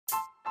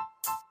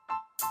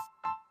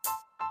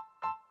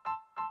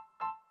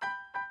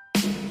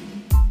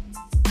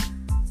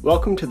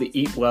Welcome to the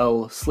Eat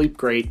Well, Sleep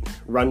Great,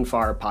 Run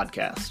Far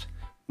podcast.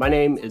 My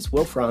name is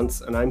Will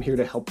Frantz, and I'm here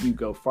to help you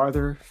go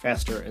farther,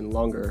 faster, and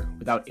longer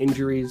without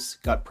injuries,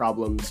 gut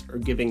problems, or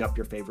giving up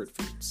your favorite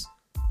foods.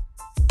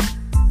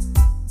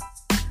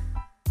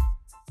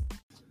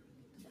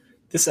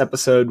 This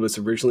episode was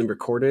originally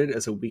recorded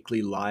as a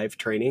weekly live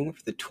training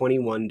for the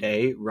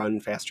 21-day Run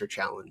Faster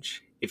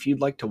Challenge. If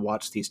you'd like to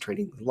watch these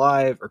trainings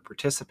live or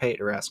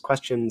participate or ask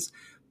questions,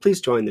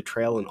 please join the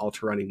Trail and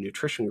Ultra Running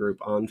Nutrition group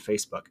on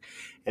Facebook.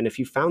 And if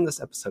you found this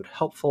episode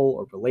helpful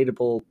or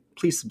relatable,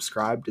 please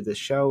subscribe to this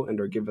show and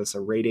or give us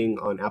a rating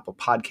on Apple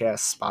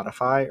Podcasts,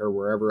 Spotify, or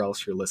wherever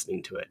else you're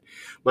listening to it.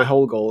 My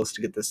whole goal is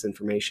to get this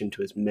information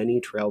to as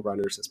many trail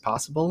runners as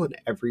possible, and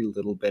every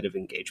little bit of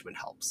engagement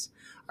helps.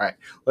 All right,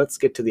 let's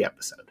get to the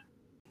episode.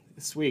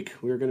 This week,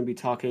 we're going to be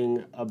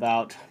talking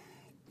about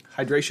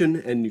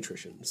hydration and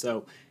nutrition.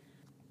 So,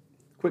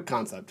 quick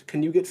concept.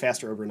 Can you get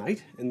faster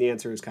overnight? And the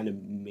answer is kind of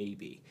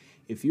maybe.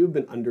 If you have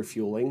been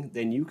underfueling,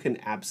 then you can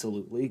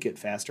absolutely get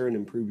faster and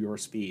improve your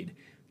speed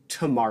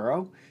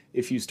tomorrow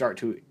if you start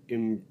to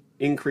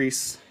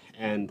increase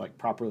and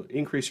properly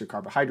increase your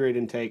carbohydrate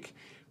intake,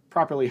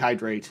 properly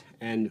hydrate,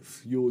 and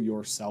fuel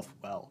yourself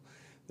well.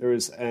 There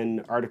was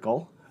an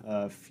article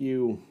a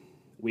few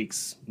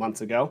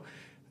months ago.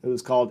 It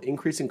was called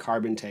Increasing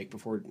Carb Intake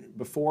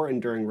Before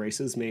and During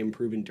Races May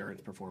Improve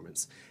Endurance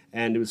Performance.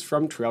 And it was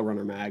from Trail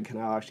Runner Mag,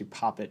 and I'll actually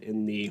pop it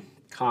in the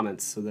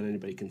comments so that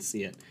anybody can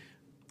see it.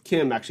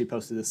 Kim actually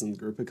posted this in the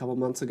group a couple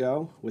months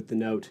ago with the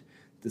note,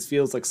 "This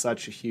feels like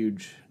such a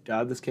huge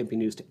dud. This can't be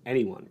news to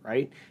anyone,"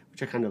 right?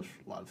 Which I kind of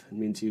love. It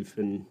means you've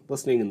been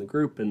listening in the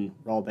group and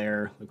we're all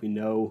there. Like, we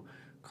know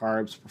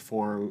carbs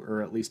perform,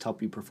 or at least help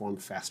you perform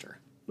faster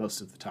most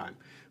of the time.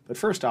 But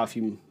first off,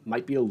 you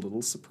might be a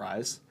little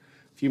surprised.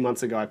 A few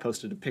months ago, I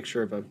posted a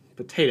picture of a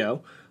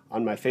potato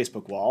on my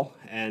Facebook wall,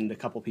 and a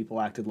couple people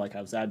acted like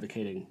I was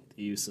advocating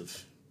the use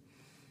of,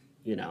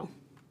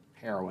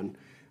 heroin,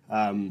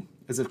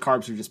 as if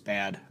carbs are just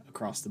bad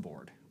across the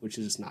board, which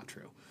is just not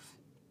true.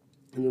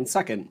 And then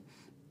second,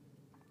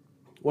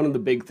 one of the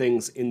big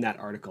things in that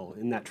article,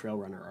 in that Trail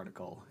Runner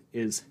article,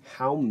 is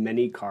how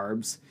many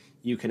carbs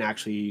you can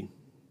actually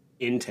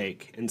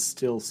intake and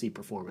still see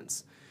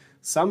performance.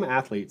 Some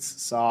athletes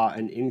saw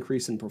an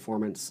increase in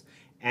performance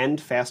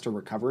and faster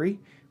recovery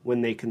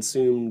when they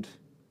consumed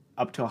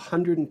up to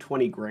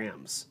 120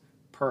 grams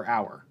per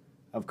hour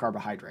of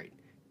carbohydrate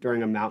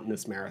during a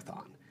mountainous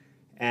marathon.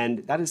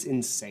 And that is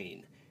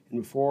insane.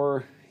 And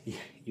before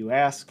you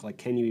ask,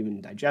 can you even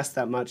digest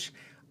that much?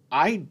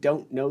 I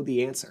don't know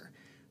the answer.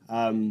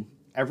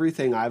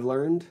 Everything I've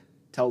learned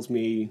tells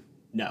me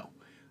no.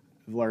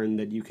 I've learned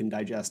that you can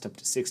digest up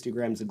to 60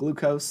 grams of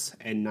glucose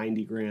and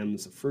 90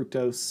 grams of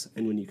fructose,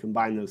 and when you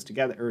combine those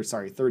together,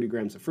 30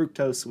 grams of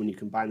fructose, when you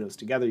combine those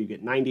together, you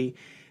get 90,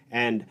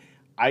 and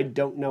I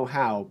don't know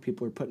how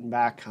people are putting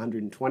back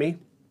 120.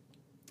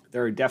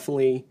 There are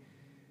definitely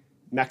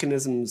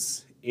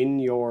mechanisms in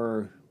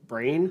your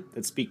brain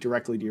that speak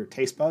directly to your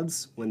taste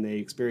buds. When they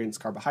experience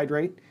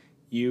carbohydrate,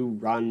 you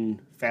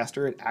run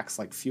faster, it acts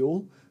like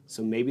fuel,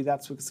 so maybe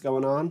that's what's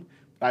going on,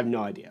 but I have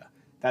no idea.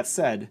 That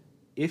said,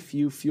 if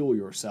you fuel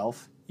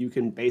yourself, you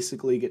can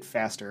basically get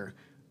faster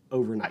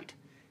overnight.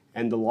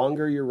 And the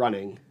longer you're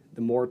running,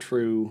 the more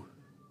true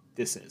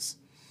this is.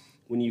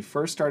 When I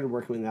first started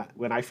working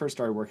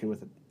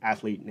with an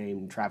athlete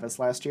named Travis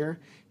last year,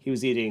 he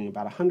was eating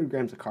about 100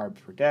 grams of carbs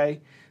per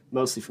day,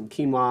 mostly from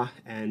quinoa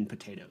and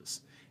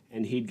potatoes.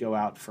 And he'd go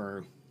out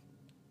for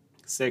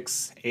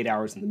 6-8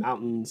 hours in the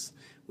mountains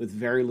with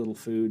very little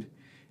food.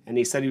 And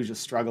he said he was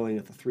just struggling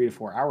at the 3 to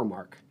 4 hour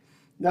mark.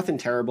 Nothing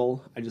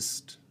terrible. He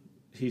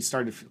just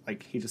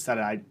said,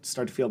 I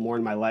start to feel more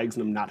in my legs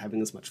and I'm not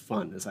having as much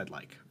fun as I'd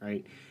like,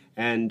 right?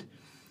 And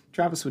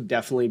Travis would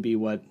definitely be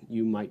what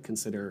you might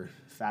consider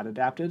fat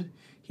adapted.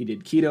 He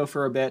did keto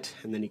for a bit,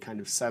 and then he kind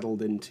of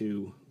settled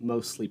into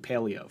mostly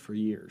paleo for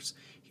years.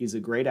 He's a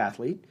great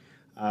athlete.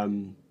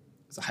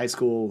 He's a high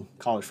school,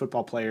 college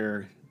football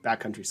player,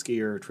 backcountry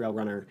skier, trail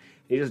runner. And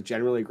he's just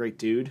generally a great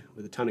dude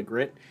with a ton of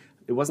grit.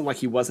 It wasn't like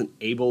he wasn't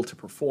able to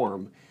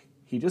perform.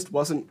 He just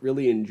wasn't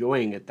really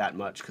enjoying it that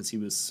much because he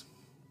was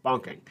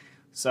bonking.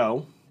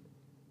 So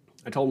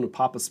I told him to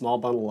pop a small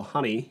bundle of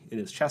honey in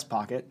his chest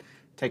pocket,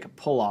 take a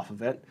pull off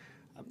of it,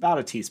 about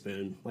a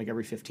teaspoon,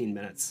 every 15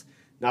 minutes.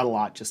 Not a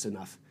lot, just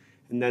enough.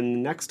 And then the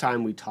next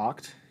time we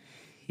talked,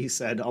 he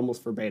said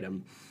almost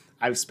verbatim,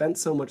 "I've spent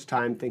so much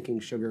time thinking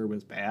sugar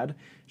was bad.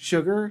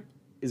 Sugar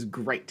is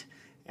great."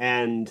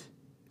 And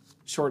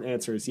short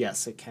answer is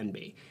yes, it can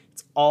be.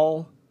 It's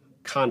all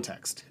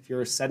context. If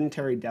you're a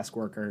sedentary desk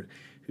worker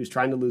who's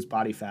trying to lose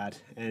body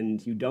fat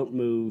and you don't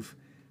move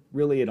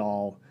really at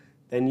all,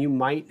 then you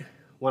might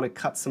want to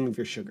cut some of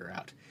your sugar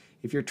out.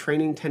 If you're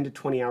training 10 to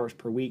 20 hours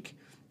per week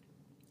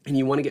and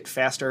you want to get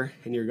faster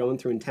and you're going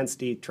through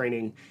intensity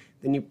training,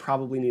 then you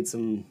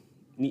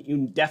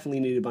definitely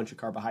need a bunch of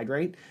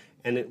carbohydrate,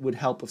 and it would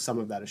help if some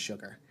of that is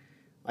sugar.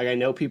 I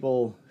know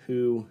people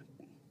who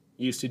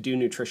used to do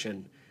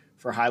nutrition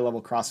for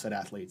high-level CrossFit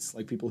athletes,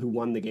 like people who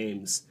won the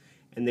games,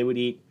 and they would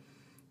eat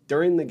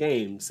during the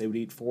games, they would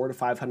eat 400 to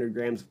 500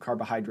 grams of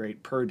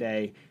carbohydrate per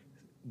day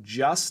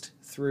just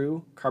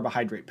through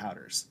carbohydrate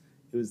powders.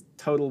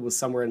 Total was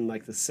somewhere in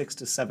like the 600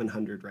 to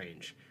 700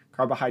 range.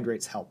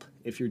 Carbohydrates help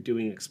if you're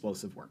doing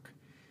explosive work.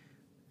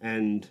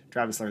 And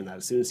Travis learned that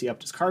as soon as he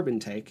upped his carb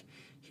intake,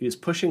 he was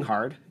pushing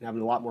hard and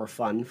having a lot more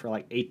fun for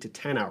like 8 to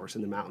 10 hours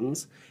in the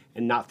mountains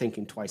and not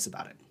thinking twice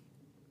about it.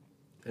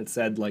 And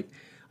said, like,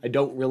 I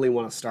don't really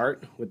want to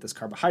start with this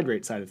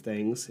carbohydrate side of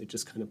things.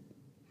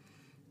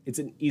 It's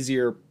an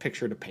easier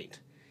picture to paint.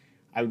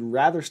 I would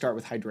rather start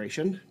with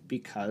hydration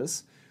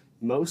because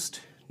most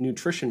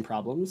nutrition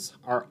problems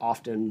are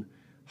often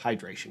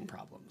hydration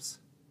problems.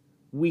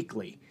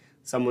 Weekly,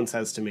 someone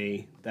says to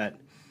me that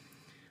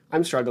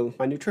I'm struggling with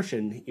my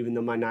nutrition, even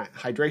though my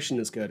hydration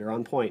is good or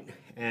on point.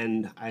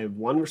 And I have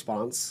one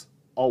response,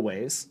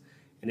 always,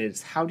 and it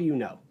is, how do you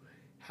know?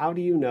 How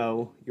do you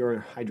know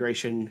your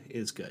hydration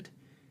is good?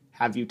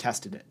 Have you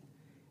tested it?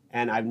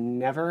 And I've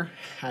never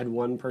had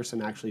one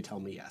person actually tell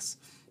me yes.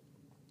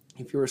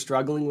 If you are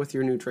struggling with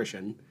your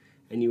nutrition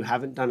and you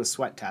haven't done a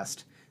sweat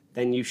test,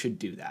 then you should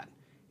do that.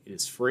 It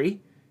is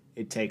free.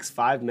 It takes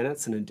 5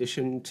 minutes in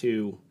addition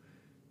to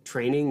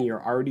training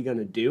you're already going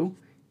to do.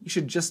 You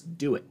should just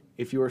do it.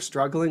 If you are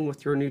struggling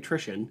with your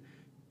nutrition,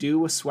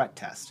 do a sweat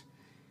test.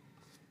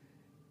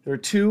 There are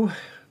two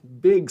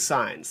big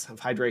signs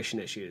of hydration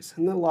issues,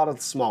 and there are a lot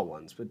of small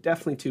ones, but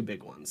definitely two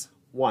big ones.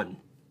 One,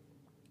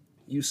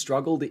 you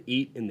struggle to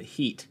eat in the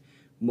heat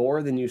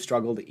more than you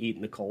struggle to eat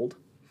in the cold,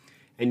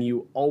 and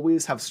you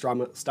always have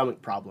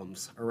stomach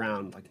problems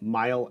around like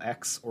mile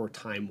X or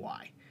time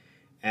Y.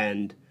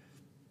 And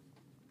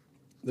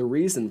the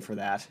reason for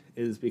that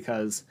is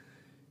because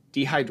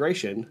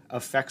dehydration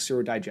affects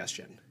your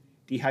digestion.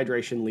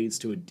 Dehydration leads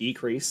to a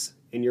decrease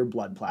in your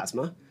blood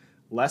plasma.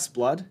 Less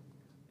blood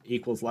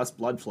equals less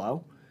blood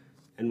flow.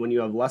 And when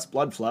you have less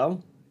blood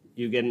flow,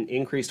 you get an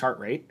increased heart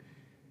rate.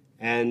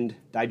 And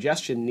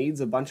digestion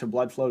needs a bunch of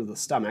blood flow to the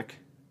stomach.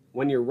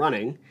 When you're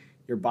running,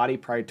 your body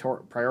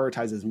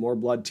prioritizes more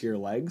blood to your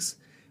legs,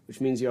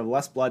 which means you have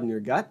less blood in your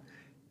gut.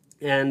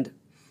 And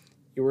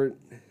you're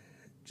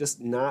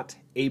just not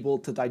able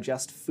to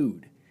digest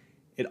food.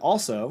 It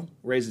also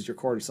raises your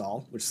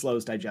cortisol, which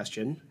slows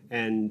digestion,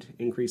 and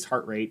increased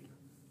heart rate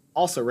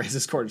also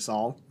raises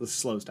cortisol, which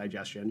slows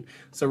digestion.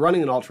 So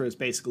running an ultra is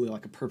basically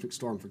like a perfect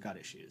storm for gut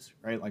issues,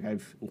 right? Like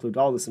I've included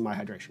all this in my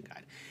hydration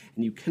guide.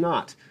 And you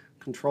cannot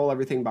control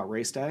everything about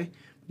race day,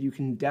 but you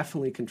can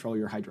definitely control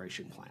your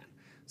hydration plan.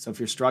 So if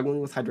you're struggling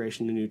with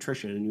hydration and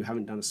nutrition and you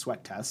haven't done a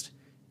sweat test,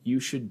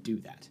 you should do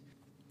that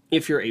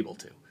if you're able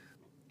to.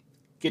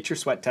 Get your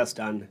sweat test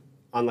done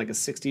on like a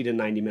 60 to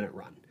 90 minute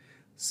run.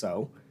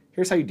 So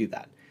here's how you do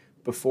that.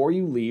 Before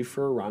you leave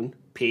for a run,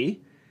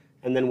 pee,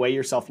 and then weigh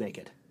yourself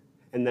naked.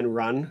 And then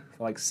run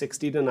for like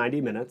 60 to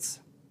 90 minutes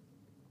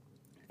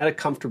at a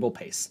comfortable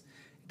pace.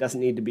 It doesn't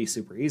need to be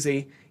super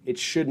easy. It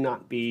should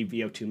not be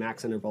VO2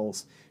 max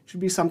intervals. It should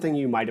be something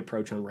you might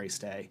approach on race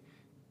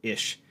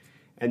day-ish.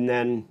 And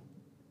then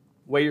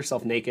weigh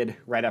yourself naked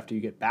right after you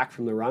get back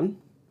from the run.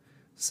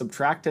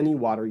 Subtract any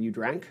water you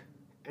drank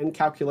and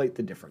calculate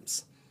the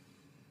difference.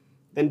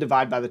 Then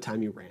divide by the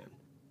time you ran.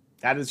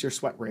 That is your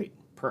sweat rate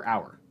per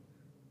hour.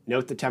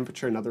 Note the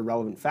temperature and other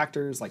relevant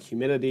factors like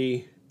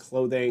humidity,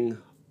 clothing,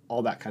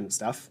 all that kind of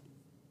stuff.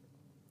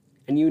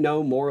 And you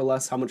know more or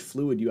less how much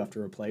fluid you have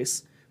to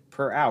replace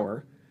per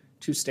hour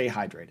to stay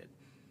hydrated.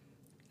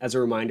 As a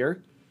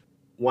reminder,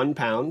 1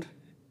 pound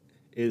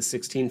is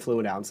 16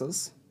 fluid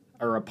ounces,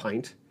 or a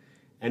pint,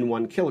 and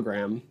 1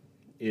 kilogram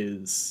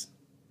is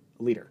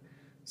a liter.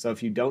 So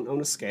if you don't own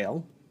a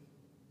scale,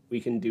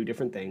 we can do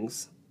different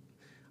things.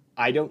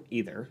 I don't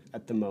either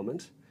at the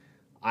moment.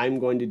 I'm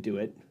going to do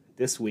it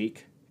this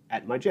week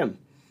at my gym.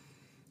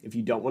 If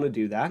you don't want to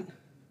do that,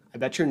 I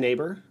bet your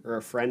neighbor or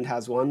a friend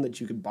has one that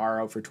you could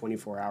borrow for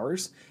 24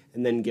 hours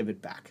and then give it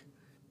back.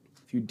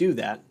 If you do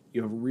that,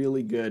 you have a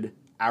really good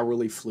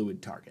hourly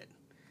fluid target.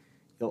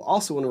 You'll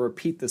also want to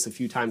repeat this a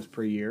few times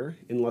per year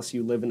unless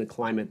you live in a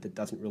climate that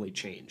doesn't really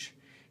change.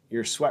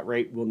 Your sweat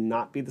rate will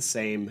not be the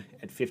same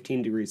at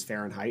 15 degrees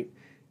Fahrenheit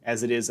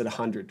as it is at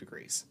 100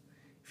 degrees.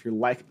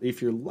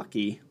 If you're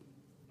lucky,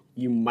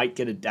 you might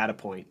get a data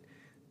point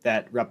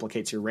that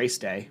replicates your race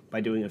day by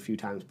doing it a few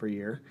times per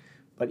year.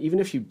 But even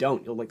if you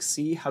don't, you'll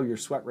see how your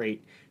sweat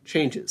rate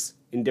changes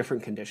in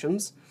different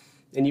conditions,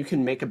 and you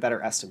can make a better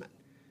estimate.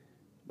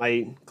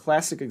 My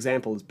classic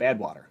example is bad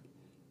water.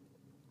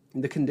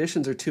 The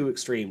conditions are too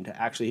extreme to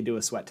actually do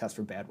a sweat test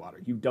for bad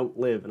water. You don't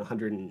live in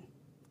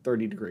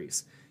 130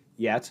 degrees.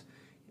 Yet,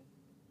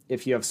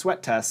 if you have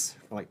sweat tests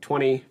for like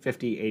 20,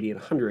 50, 80, and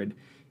 100,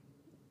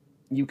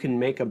 you can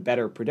make a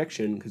better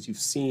prediction because you've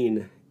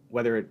seen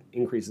whether it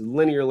increases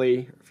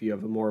linearly, or if you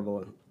have a more of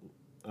an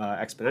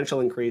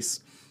exponential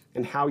increase,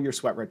 and how your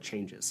sweat rate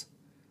changes.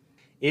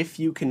 If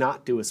you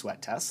cannot do a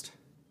sweat test,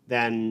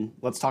 then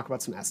let's talk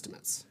about some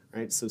estimates,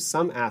 right? So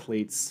some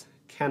athletes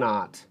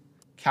cannot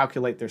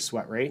calculate their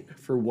sweat rate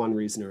for one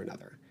reason or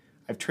another.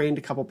 I've trained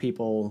a couple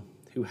people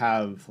who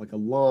have like a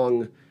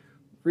long,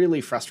 really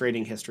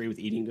frustrating history with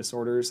eating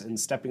disorders, and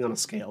stepping on a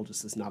scale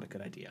just is not a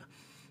good idea.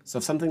 So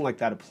if something like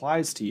that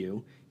applies to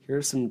you,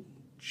 here's some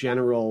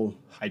general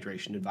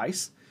hydration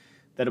advice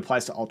that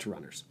applies to ultra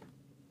runners.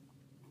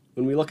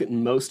 When we look at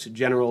most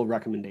general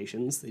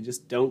recommendations, they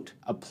just don't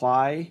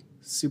apply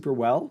super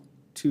well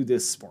to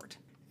this sport.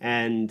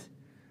 And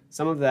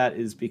some of that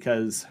is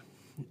because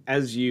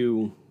as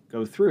you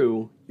go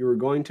through, you're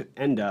going to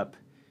end up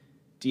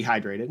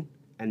dehydrated,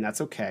 and that's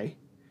okay.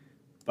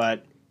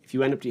 But if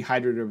you end up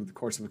dehydrated over the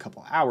course of a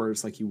couple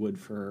hours, like you would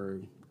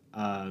for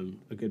a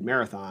good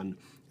marathon,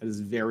 that is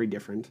very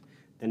different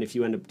than if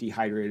you end up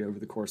dehydrated over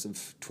the course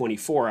of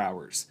 24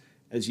 hours,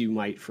 as you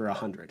might for a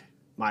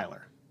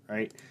 100-miler,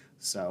 right?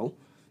 So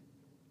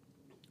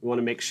you want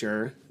to make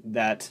sure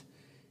that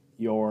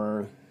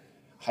your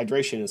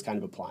hydration is kind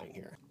of applying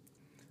here.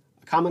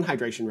 A common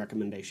hydration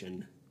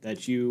recommendation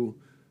that you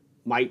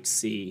might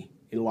see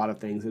in a lot of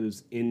things, it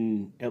is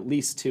in at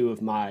least 2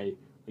 of my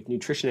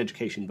nutrition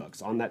education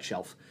books on that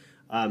shelf,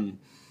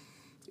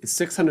 is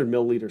 600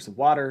 milliliters of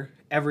water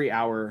every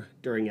hour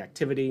during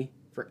activity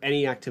for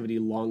any activity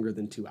longer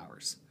than 2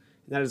 hours.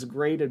 And that is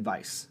great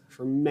advice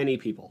for many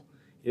people.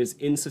 It is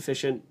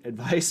insufficient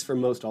advice for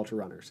most ultra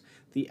runners.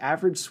 The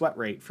average sweat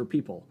rate for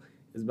people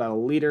is about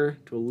 1 liter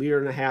to 1.5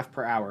 liters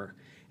per hour,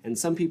 and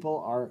some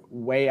people are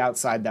way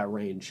outside that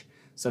range.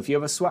 So if you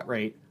have a sweat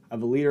rate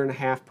of 1.5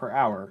 liters per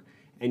hour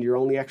and you're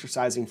only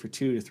exercising for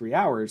 2 to 3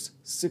 hours,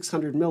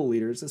 600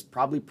 milliliters is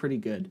probably pretty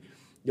good.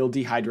 You'll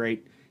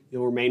dehydrate,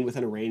 you'll remain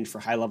within a range for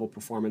high-level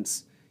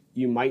performance.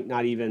 You might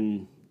not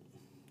even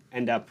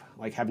end up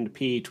having to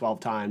pee 12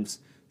 times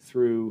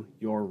through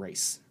your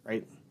race,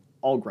 right?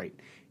 All great.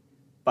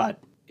 But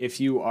if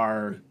you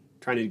are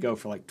trying to go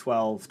for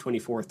 12,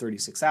 24,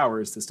 36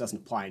 hours, this doesn't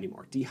apply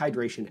anymore.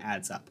 Dehydration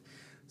adds up.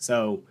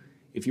 So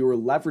if you were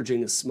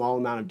leveraging a small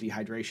amount of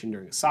dehydration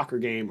during a soccer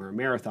game or a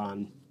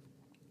marathon,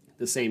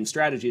 the same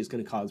strategy is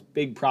going to cause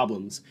big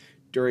problems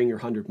during your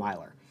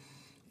 100-miler.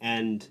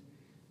 And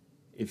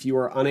if you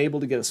are unable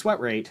to get a sweat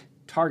rate,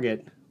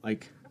 target a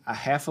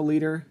 0.5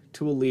 liter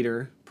to 1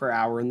 liter per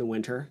hour in the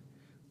winter,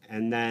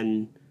 and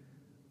then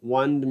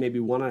 1 to maybe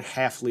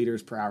 1.5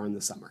 liters per hour in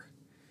the summer.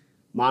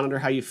 Monitor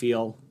how you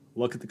feel,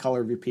 look at the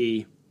color of your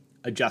pee,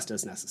 adjust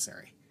as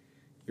necessary.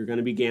 You're going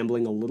to be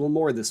gambling a little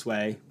more this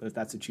way, but if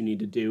that's what you need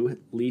to do, at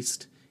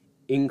least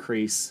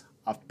increase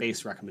off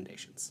base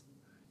recommendations.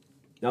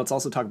 Now let's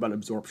also talk about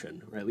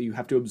absorption, right? You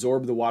have to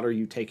absorb the water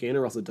you take in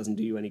or else it doesn't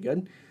do you any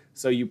good.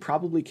 So you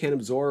probably can't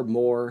absorb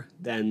more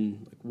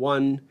than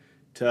 1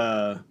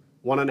 to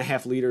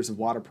 1.5 liters of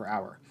water per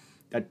hour.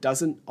 That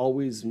doesn't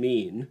always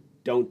mean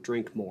don't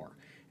drink more.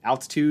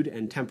 Altitude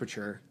and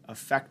temperature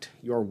affect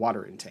your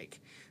water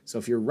intake. So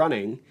if you're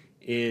running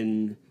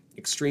in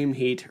extreme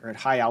heat or at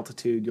high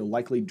altitude, you'll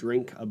likely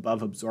drink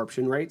above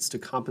absorption rates to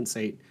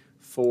compensate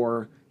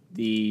for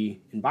the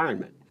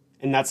environment.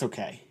 And that's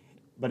okay.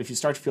 But if you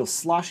start to feel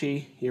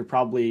sloshy, you're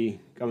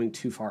probably going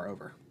too far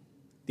over.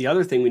 The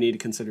other thing we need to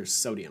consider is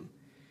sodium.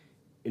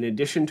 In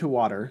addition to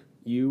water,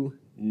 you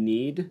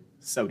need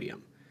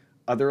sodium.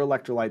 Other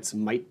electrolytes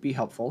might be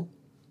helpful,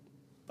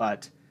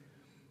 but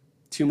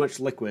too much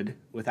liquid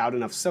without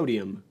enough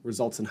sodium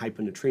results in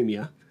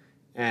hyponatremia,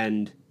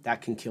 and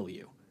that can kill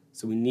you.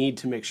 So we need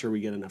to make sure we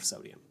get enough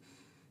sodium.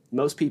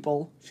 Most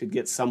people should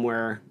get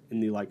somewhere in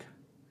the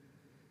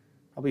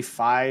probably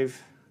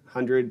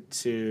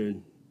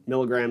 500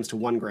 milligrams to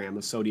 1 gram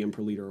of sodium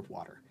per liter of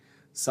water.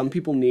 Some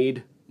people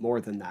need more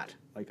than that,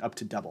 up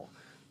to double.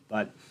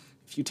 But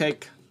if you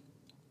take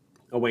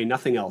away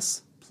nothing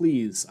else,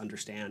 please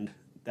understand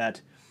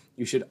that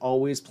you should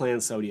always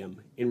plan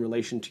sodium in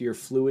relation to your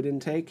fluid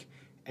intake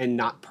and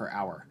not per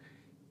hour.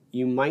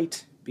 You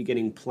might be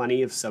getting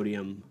plenty of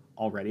sodium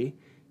already.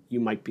 You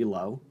might be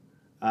low.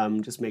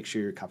 Just make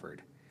sure you're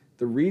covered.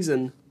 The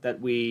reason that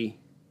we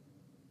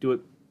do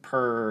it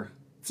per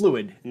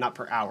fluid and not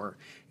per hour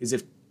is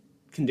if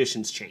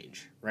conditions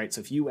change, right?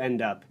 So if you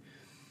end up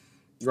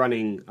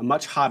running a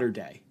much hotter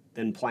day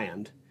than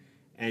planned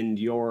and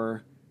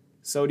your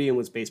sodium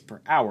was based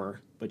per hour,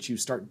 but you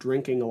start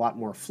drinking a lot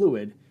more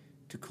fluid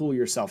to cool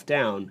yourself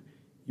down,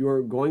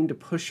 you're going to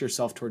push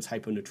yourself towards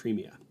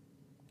hyponatremia.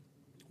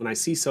 When I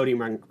see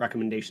sodium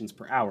recommendations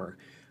per hour,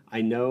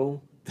 I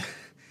know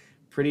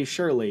pretty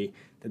surely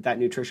that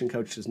nutrition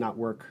coach does not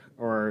work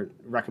or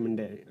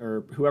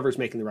whoever's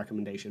making the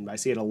recommendation. But I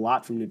see it a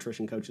lot from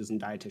nutrition coaches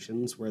and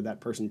dietitians where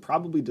that person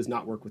probably does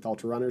not work with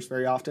ultra runners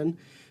very often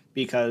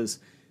because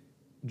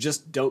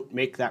just don't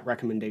make that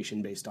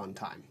recommendation based on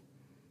time.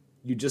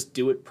 You just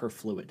do it per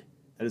fluid.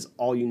 That is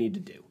all you need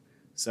to do.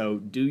 So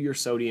do your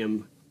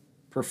sodium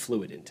per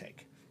fluid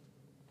intake.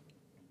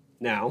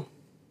 Now,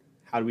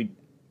 how do we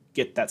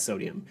get that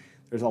sodium?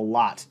 There's a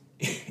lot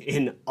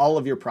in all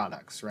of your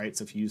products, right?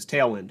 So if you use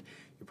Tailwind,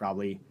 you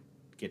probably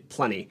get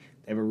plenty.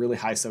 They have a really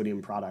high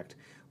sodium product.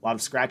 A lot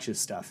of Scratch's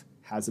stuff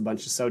has a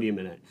bunch of sodium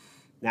in it.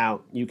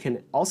 Now, you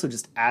can also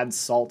just add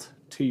salt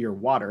to your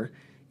water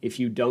if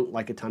you don't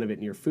like a ton of it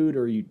in your food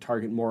or you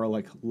target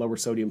more lower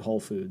sodium whole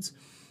foods.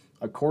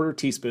 1/4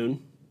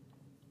 teaspoon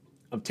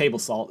of table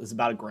salt is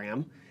about 1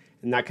 gram,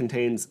 and that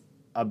contains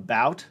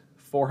about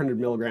 400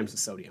 milligrams of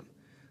sodium.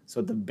 So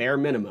at the bare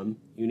minimum,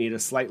 you need a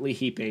slightly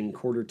heaping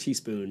 1/4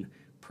 teaspoon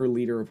per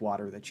liter of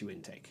water that you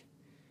intake.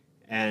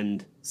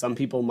 And some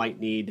people might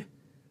need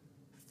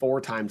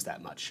 4 times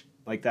that much.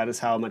 Like, that is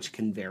how much it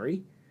can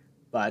vary.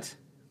 But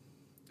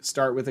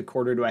start with a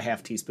 1/4 to a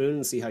 1/2 teaspoon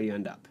and see how you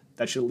end up.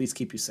 That should at least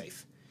keep you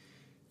safe.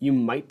 You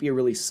might be a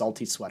really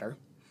salty sweater.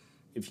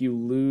 If you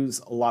lose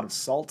a lot of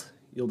salt,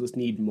 you'll just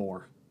need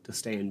more to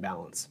stay in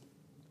balance.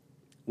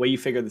 The way you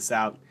figure this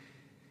out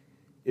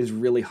is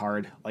really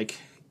hard. Like,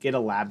 get a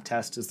lab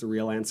test is the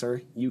real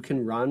answer. You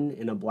can run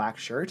in a black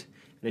shirt,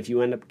 and if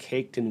you end up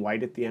caked in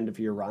white at the end of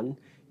your run,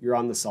 you're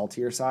on the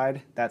saltier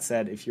side. That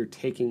said, if you're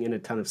taking in a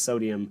ton of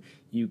sodium,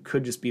 you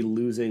could just be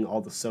losing all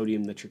the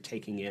sodium that you're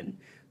taking in.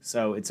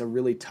 So it's a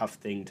really tough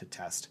thing to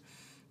test.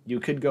 You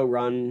could go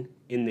run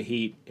in the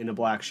heat in a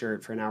black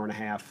shirt for an hour and a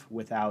half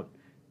without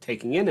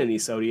taking in any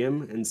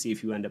sodium and see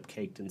if you end up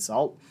caked in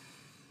salt.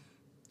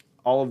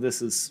 All of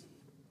this is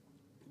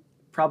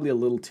probably a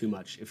little too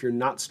much. If you're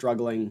not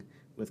struggling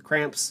with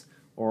cramps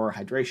or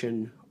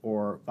hydration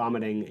or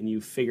vomiting and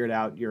you've figured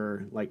out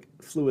your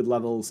fluid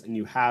levels and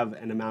you have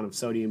an amount of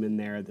sodium in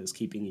there that's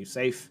keeping you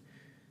safe,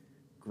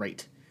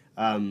 great.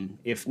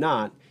 If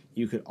not,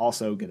 you could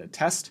also get a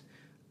test,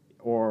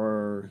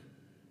 or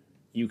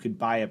you could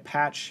buy a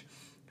patch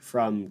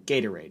from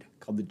Gatorade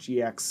called the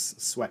GX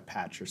Sweat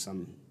Patch or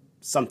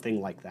something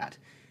like that.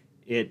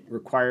 It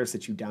requires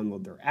that you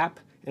download their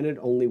app, and it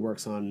only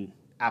works on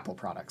Apple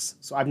products.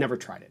 So I've never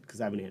tried it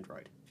because I have an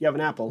Android. If you have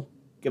an Apple,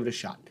 give it a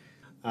shot.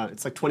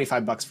 It's like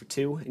 $25 for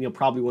 2, and you'll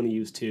probably want to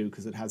use 2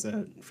 because it has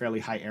a fairly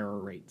high error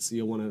rate. So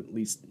you'll want to at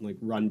least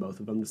run both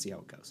of them to see how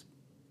it goes.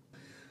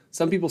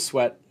 Some people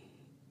sweat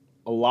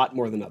a lot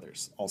more than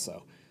others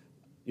also.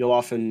 You'll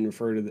often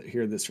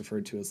hear this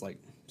referred to as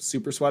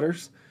super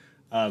sweaters.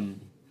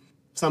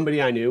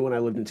 Somebody I knew when I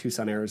lived in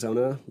Tucson,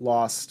 Arizona,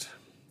 lost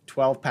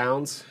 12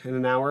 pounds in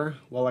an hour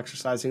while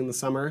exercising in the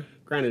summer.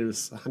 Granted, it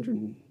was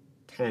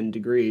 110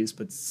 degrees,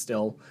 but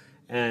still.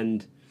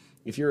 And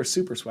if you're a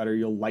super sweater,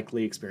 you'll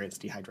likely experience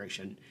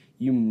dehydration.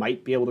 You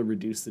might be able to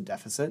reduce the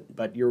deficit,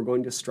 but you're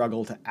going to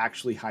struggle to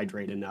actually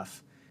hydrate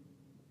enough.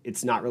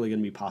 It's not really going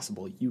to be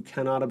possible. You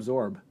cannot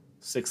absorb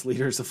 6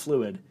 liters of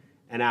fluid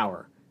an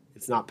hour.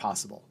 It's not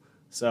possible.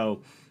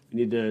 So you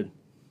need to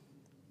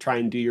try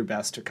and do your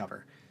best to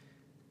cover.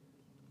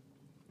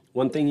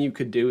 One thing you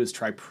could do is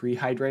try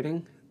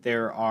pre-hydrating.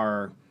 There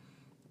are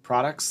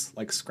products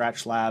like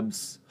Scratch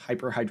Labs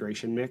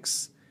Hyperhydration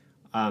Mix.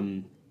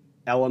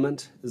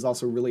 Element is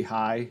also really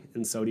high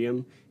in sodium.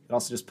 You can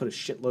also just put a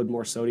shitload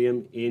more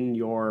sodium in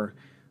your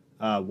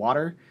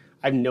water.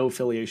 I have no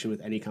affiliation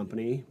with any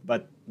company,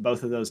 but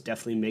both of those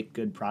definitely make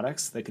good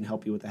products that can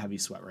help you with a heavy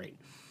sweat rate.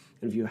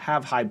 And if you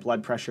have high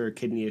blood pressure,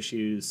 kidney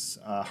issues,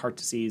 heart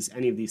disease,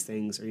 any of these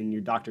things, and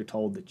your doctor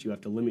told that you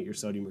have to limit your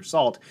sodium or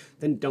salt,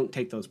 then don't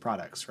take those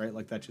products, right?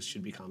 That just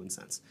should be common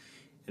sense.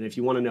 And if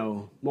you want to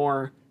know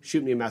more,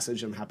 shoot me a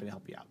message. I'm happy to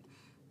help you out.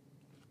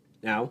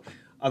 Now,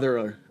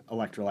 other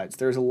electrolytes.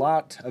 There's a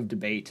lot of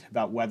debate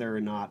about whether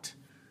or not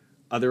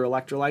other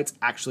electrolytes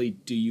actually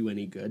do you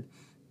any good.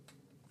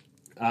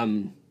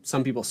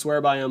 Some people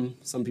swear by them.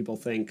 Some people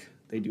think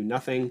they do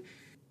nothing.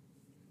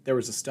 There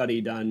was a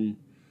study done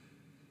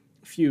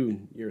a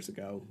few years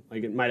ago,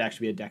 it might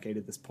actually be a decade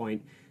at this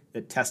point,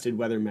 that tested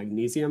whether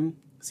magnesium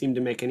seemed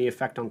to make any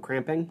effect on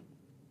cramping.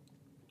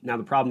 Now,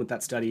 the problem with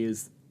that study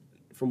is,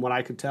 from what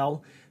I could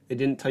tell, they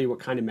didn't tell you what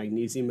kind of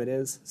magnesium it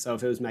is. So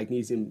if it was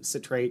magnesium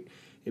citrate,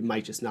 it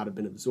might just not have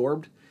been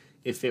absorbed.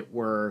 If it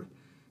were,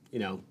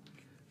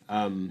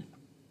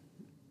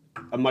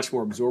 a much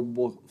more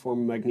absorbable form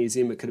of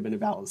magnesium, it could have been a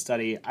valid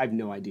study. I have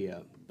no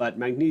idea. But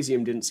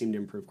magnesium didn't seem to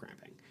improve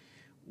cramping.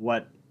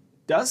 What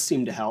does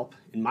seem to help,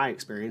 in my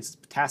experience, is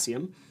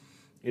potassium.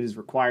 It is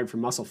required for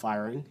muscle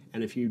firing,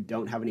 and if you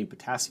don't have any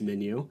potassium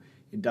in you,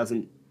 it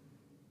doesn't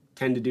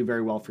tend to do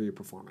very well for your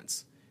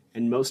performance.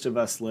 And most of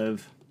us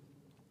live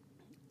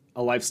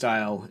a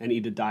lifestyle and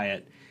eat a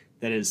diet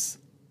that is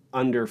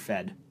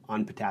underfed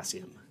on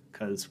potassium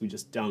because we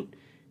just don't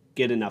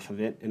get enough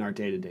of it in our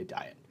day-to-day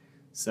diet.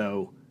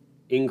 So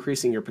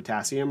increasing your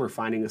potassium or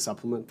finding a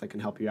supplement that can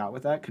help you out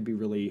with that could be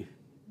really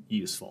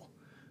useful.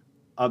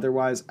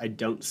 Otherwise, I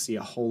don't see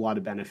a whole lot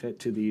of benefit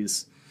to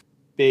these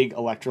big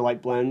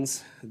electrolyte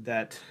blends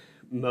that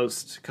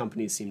most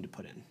companies seem to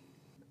put in.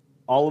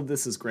 All of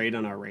this is great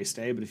on our race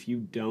day, but if you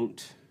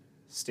don't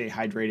stay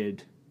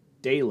hydrated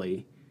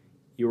daily,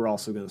 you are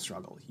also going to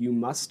struggle. You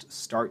must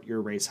start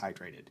your race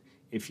hydrated.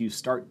 If you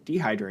start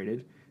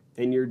dehydrated,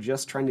 then you're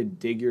just trying to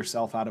dig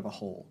yourself out of a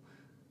hole.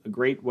 A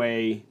great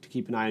way to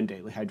keep an eye on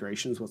daily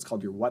hydration is what's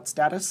called your WUT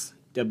status,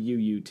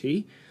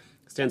 W-U-T.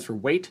 Stands for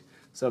weight.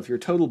 So if your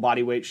total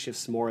body weight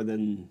shifts more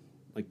than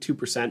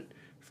 2%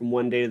 from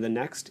one day to the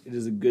next, it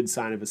is a good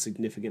sign of a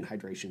significant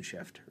hydration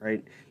shift,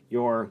 right?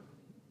 You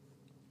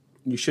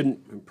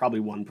shouldn't, probably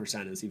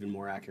 1% is even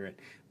more accurate,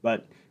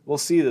 but we'll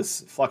see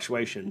this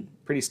fluctuation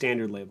pretty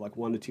standardly of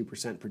 1 to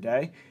 2% per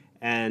day.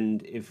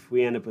 And if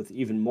we end up with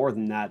even more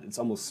than that, it's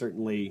almost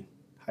certainly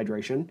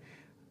hydration.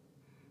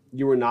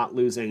 you are not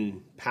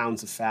losing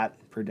pounds of fat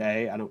per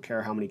day. I don't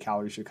care how many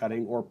calories you're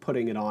cutting or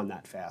putting it on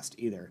that fast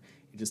either.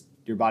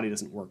 Your body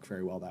doesn't work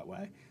very well that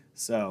way.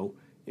 So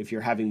if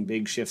you're having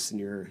big shifts in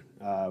your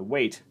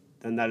weight,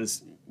 then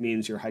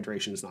means your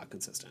hydration is not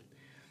consistent.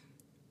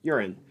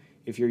 Urine.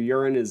 If your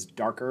urine is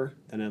darker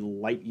than a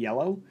light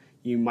yellow,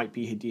 you might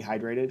be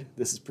dehydrated.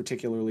 This is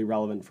particularly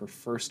relevant for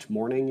first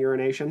morning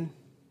urination.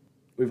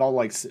 We've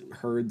all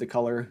heard the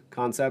color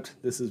concept.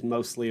 This is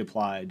mostly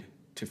applied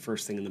to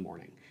first thing in the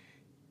morning.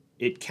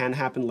 It can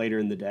happen later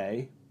in the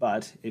day,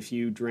 but if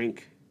you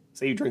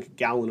say you drink a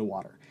gallon of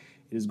water,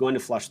 it is going to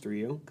flush through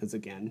you because,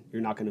 again,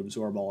 you're not going to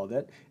absorb all of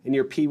it, and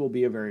your pee will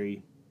be a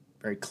very,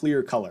 very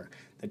clear color.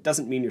 That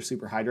doesn't mean you're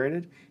super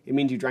hydrated. It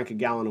means you drank a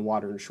gallon of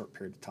water in a short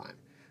period of time.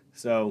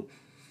 So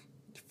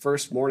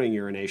first morning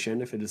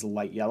urination, if it is a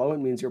light yellow, it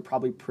means you're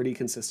probably pretty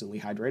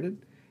consistently hydrated.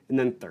 And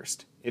then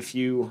thirst. If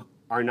you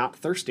are not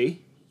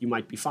thirsty, you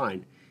might be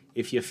fine.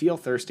 If you feel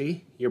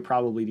thirsty, you're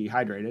probably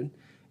dehydrated.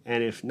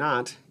 And if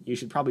not, you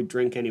should probably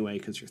drink anyway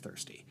because you're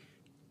thirsty.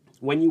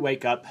 When you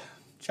wake up,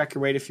 check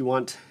your weight if you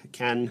want,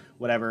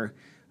 whatever.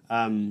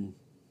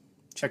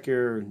 Check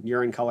your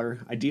urine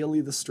color.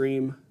 Ideally the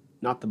stream,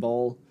 not the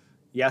bowl.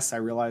 Yes, I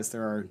realize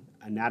there are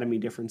anatomy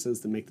differences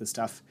that make this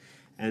tough.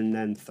 And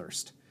then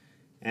thirst.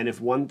 And if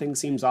one thing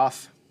seems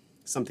off,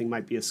 something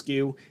might be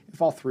askew.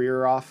 If all three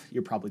are off,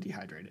 you're probably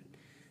dehydrated.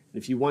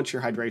 And if you want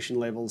your hydration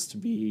levels to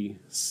be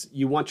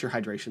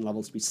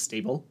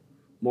stable,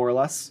 more or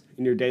less,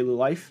 in your daily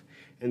life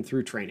and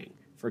through training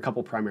for a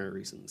couple primary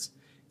reasons.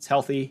 It's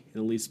healthy,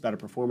 and it leads to better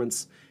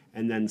performance,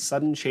 and then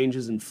sudden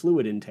changes in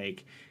fluid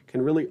intake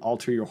can really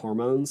alter your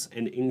hormones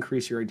and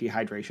increase your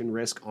dehydration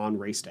risk on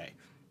race day.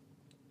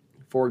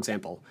 For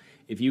example,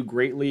 if you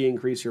greatly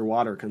increase your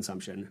water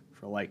consumption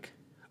for like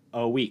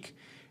a week,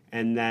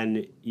 and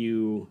then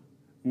you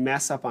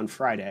mess up on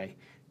Friday,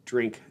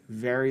 drink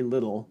very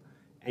little,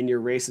 and your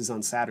race is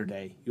on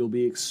Saturday, you'll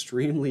be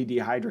extremely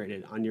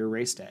dehydrated on your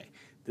race day.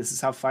 This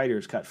is how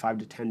fighters cut 5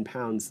 to 10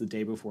 pounds the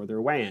day before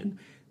their weigh-in.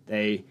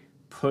 They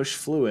push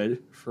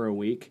fluid for a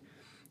week,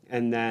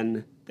 and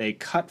then they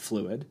cut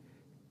fluid,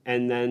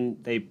 and then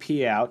they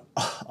pee out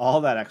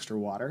all that extra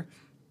water,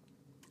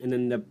 and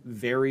end up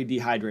very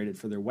dehydrated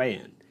for their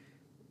weigh-in.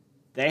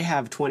 They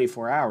have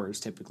 24 hours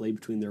typically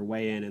between their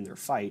weigh-in and their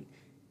fight.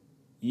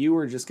 You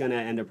are just going to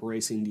end up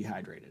racing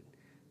dehydrated.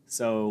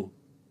 So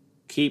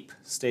keep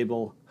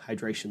stable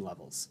hydration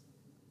levels.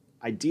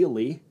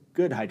 Ideally,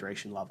 good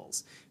hydration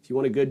levels. If you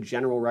want a good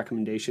general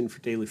recommendation for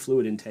daily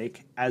fluid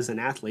intake as an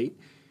athlete,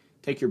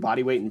 take your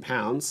body weight in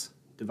pounds,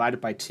 divide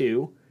it by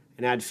 2,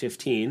 and add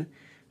 15, and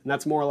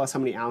that's more or less how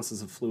many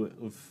ounces of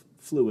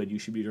fluid you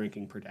should be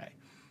drinking per day.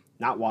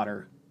 Not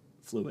water,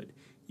 fluid.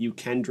 You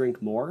can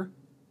drink more.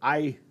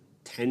 I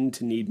tend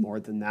to need more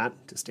than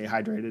that to stay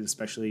hydrated,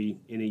 especially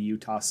in a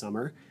Utah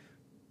summer.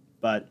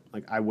 But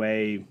I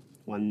weigh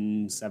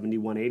 170,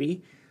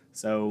 180,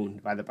 so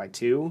divide that by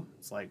 2,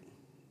 it's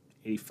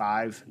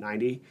 85,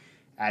 90,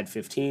 add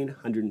 15,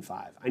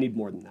 105. I need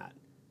more than that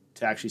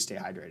to actually stay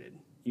hydrated.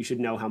 You should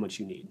know how much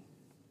you need.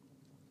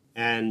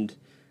 And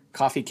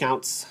coffee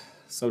counts,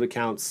 soda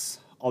counts,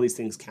 all these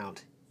things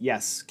count.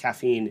 Yes,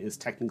 caffeine is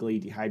technically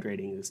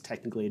dehydrating, is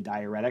technically a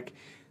diuretic.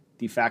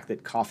 The fact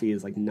that coffee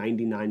is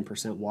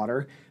 99%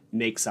 water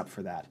makes up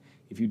for that.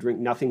 If you drink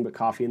nothing but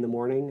coffee in the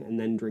morning and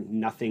then drink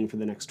nothing for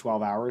the next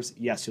 12 hours,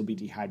 yes, you'll be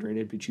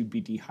dehydrated, but you'd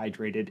be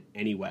dehydrated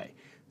anyway.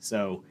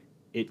 So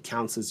it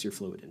counts as your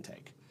fluid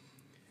intake.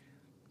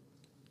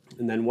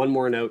 And then one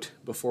more note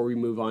before we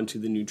move on to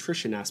the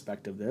nutrition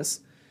aspect of this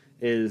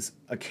is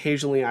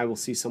occasionally I will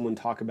see someone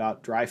talk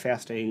about dry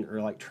fasting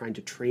or trying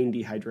to train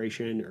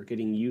dehydration or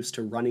getting used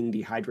to running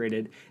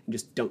dehydrated, and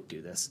just don't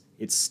do this.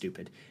 It's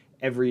stupid.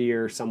 Every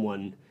year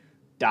someone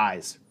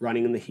dies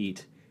running in the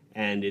heat,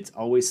 and it's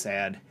always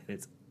sad, and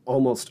it's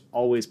almost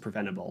always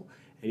preventable.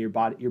 And your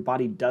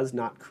body does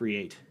not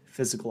create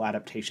physical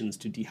adaptations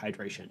to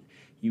dehydration.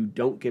 You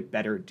don't get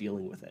better at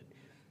dealing with it.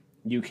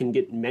 You can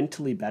get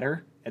mentally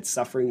better at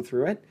suffering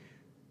through it.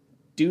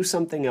 Do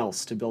something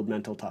else to build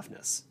mental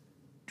toughness.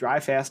 Dry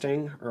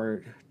fasting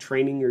or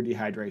training your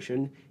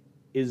dehydration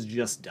is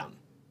just dumb.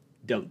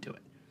 Don't do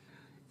it.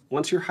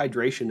 Once your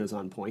hydration is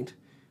on point,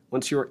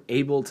 once you're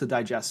able to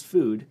digest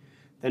food,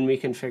 then we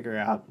can figure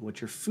out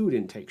what your food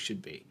intake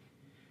should be.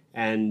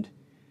 And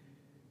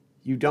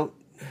you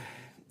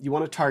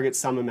want to target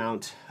some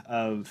amount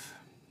of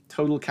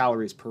total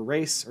calories per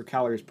race or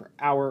calories per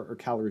hour or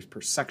calories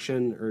per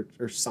section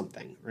or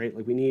something, right?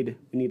 We need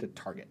a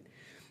target.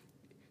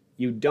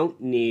 You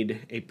don't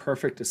need a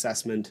perfect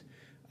assessment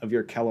of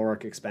your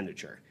caloric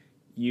expenditure.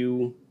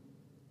 You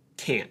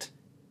can't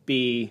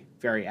be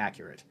very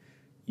accurate.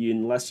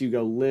 Unless you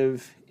go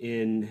live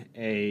in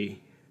a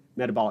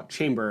metabolic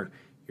chamber,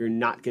 you're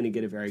not going to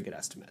get a very good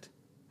estimate.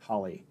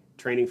 Holly,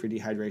 training for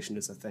dehydration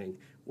is a thing.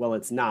 Well,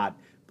 it's not,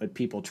 but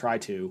people try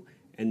to,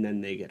 and then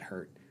they get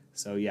hurt.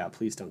 So yeah,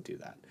 please don't do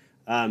that.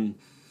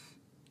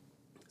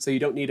 So you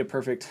don't need a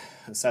perfect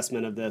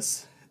assessment of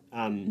this.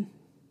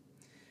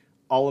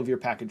 All of your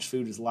packaged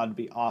food is allowed to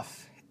be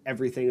off.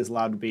 Everything is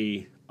allowed to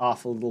be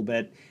off a little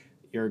bit.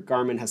 your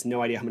Garmin has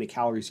no idea how many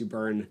calories you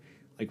burn.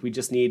 Like we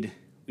just need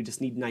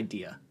an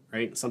idea,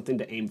 right? Something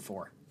to aim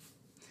for.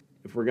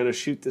 If we're going to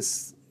shoot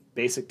this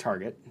basic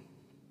target,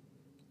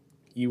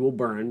 you will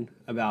burn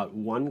about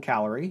 1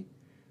 calorie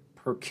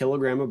per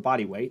kilogram of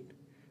body weight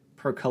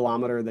per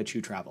kilometer that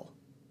you travel.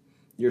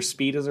 Your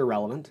speed is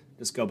irrelevant,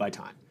 just go by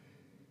time.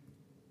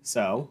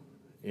 So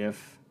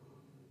if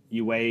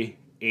you weigh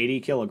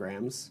 80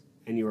 kilograms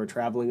and you are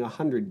traveling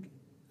 100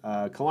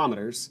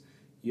 kilometers,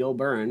 you'll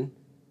burn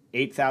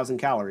 8,000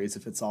 calories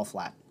if it's all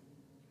flat.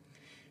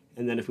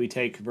 And then if we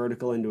take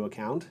vertical into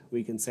account,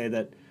 we can say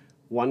that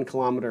 1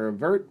 kilometer of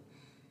vert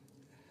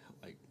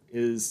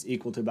is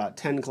equal to about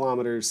 10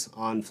 kilometers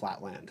on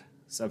flat land.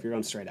 So if you're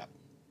going straight up.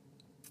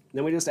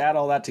 Then we just add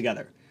all that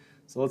together.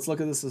 So let's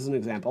look at this as an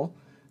example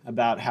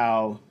about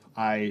how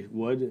I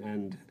would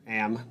and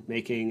am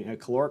making a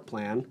caloric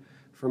plan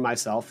for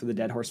myself for the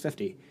Dead Horse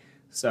 50.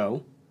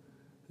 So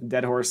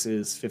Dead Horse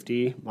is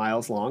 50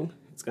 miles long.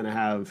 It's going to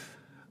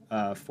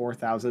have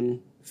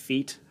 4,000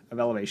 feet of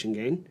elevation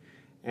gain,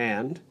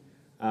 and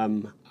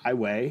I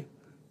weigh,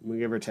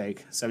 give or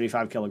take,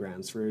 75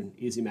 kilograms for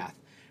easy math.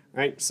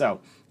 Right,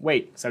 so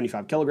weight,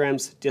 75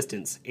 kilograms,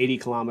 distance, 80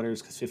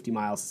 kilometers, because 50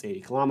 miles is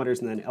 80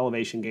 kilometers, and then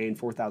elevation gain,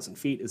 4,000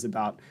 feet, is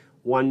about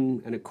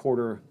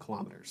 1.25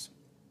 kilometers.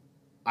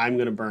 I'm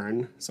going to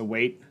burn, so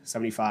weight,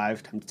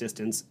 75 times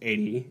distance,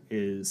 80,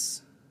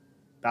 is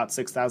about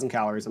 6,000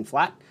 calories on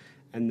flat,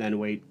 and then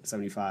weight,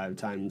 75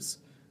 times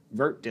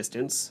vert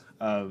distance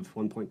of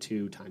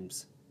 1.2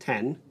 times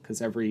 10,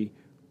 because every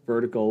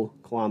vertical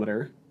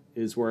kilometer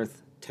is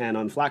worth 10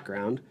 on flat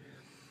ground,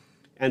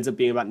 ends up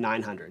being about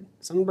 900.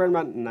 So I'm going to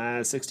burn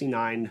about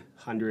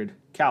 6,900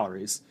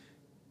 calories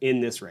in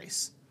this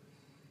race.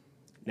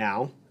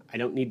 Now, I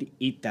don't need to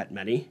eat that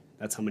many.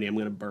 That's how many I'm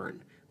going to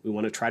burn. We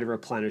want to try to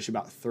replenish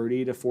about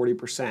 30 to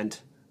 40%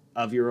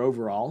 of your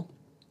overall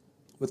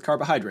with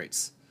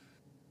carbohydrates.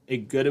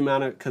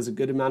 Because a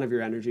good amount of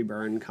your energy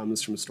burn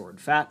comes from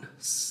stored fat,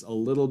 a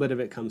little bit of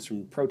it comes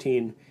from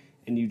protein,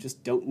 and you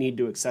just don't need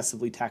to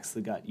excessively tax the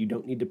gut. You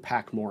don't need to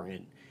pack more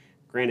in.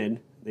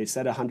 Granted, they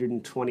said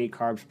 120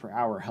 carbs per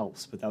hour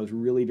helps, but that was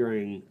really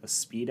during a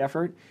speed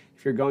effort.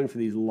 If you're going for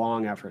these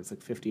long efforts,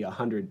 like 50,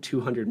 100,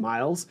 200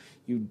 miles,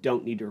 you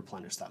don't need to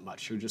replenish that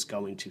much. You're just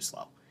going too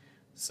slow.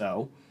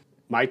 So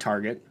my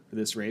target for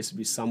this race would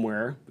be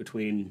somewhere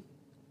between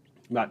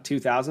about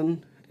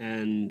 2,000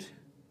 and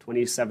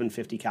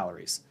 2,750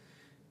 calories.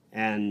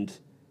 And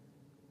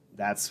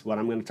that's what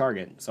I'm going to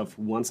target. So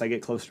once I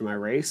get closer to my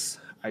race,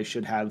 I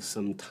should have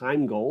some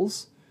time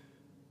goals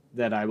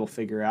that I will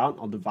figure out.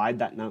 I'll divide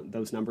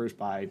those numbers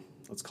by,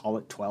 let's call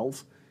it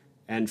 12,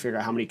 and figure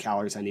out how many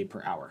calories I need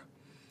per hour.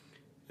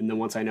 And then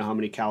once I know how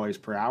many calories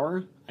per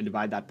hour, I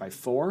divide that by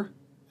 4,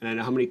 and I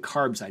know how many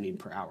carbs I need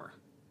per hour.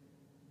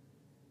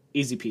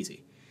 Easy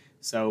peasy.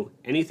 So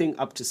anything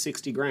up to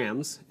 60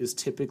 grams is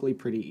typically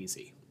pretty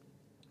easy.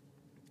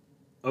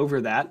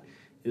 Over that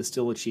is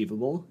still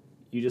achievable.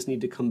 You just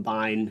need to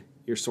combine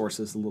your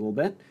sources a little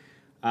bit.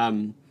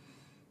 And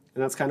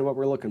that's kind of what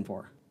we're looking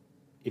for.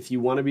 If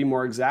you want to be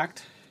more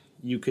exact,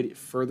 you could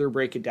further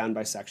break it down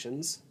by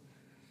sections.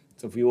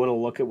 So if you want to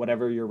look at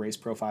whatever your race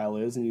profile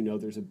is and you know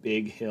there's a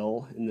big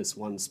hill in this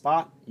one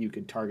spot, you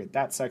could target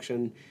that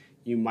section.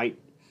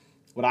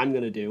 What I'm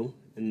going to do,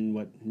 and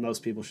what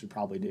most people should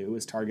probably do,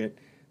 is target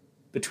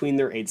between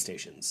their aid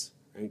stations,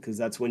 right? Because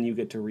that's when you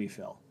get to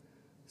refill.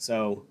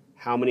 So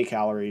how many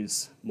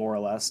calories, more or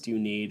less, do you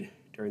need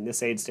during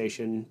this aid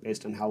station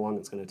based on how long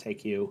it's going to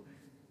take you,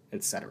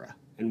 etc.,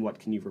 and what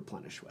can you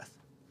replenish with?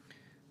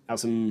 Now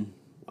some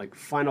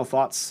final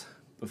thoughts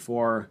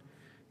before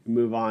we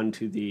move on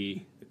to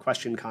the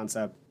question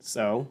concept.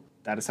 So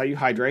that is how you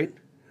hydrate.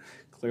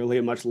 Clearly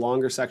a much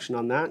longer section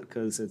on that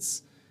because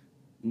it's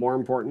more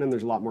important and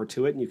there's a lot more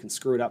to it and you can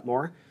screw it up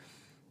more.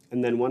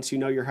 And then once you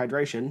know your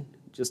hydration,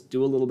 just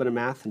do a little bit of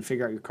math and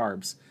figure out your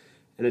carbs.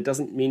 And it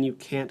doesn't mean you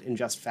can't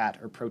ingest fat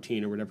or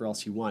protein or whatever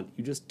else you want.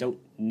 You just don't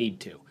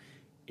need to.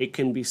 It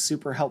can be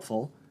super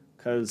helpful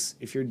because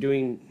if you're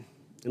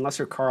unless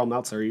you're Carl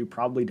Meltzer, you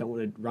probably don't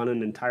want to run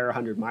an entire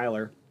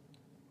 100-miler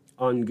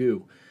on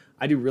goo.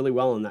 I do really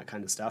well on that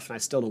kind of stuff, and I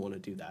still don't want to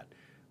do that.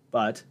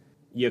 But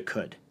you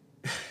could,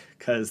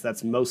 because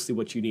that's mostly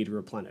what you need to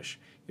replenish.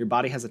 Your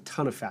body has a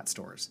ton of fat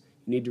stores.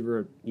 You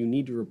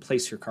need to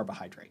replace your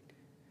carbohydrate.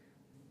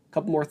 A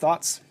couple more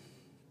thoughts.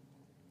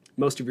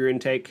 Most of your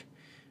intake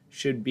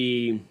should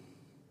be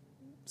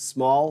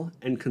small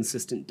and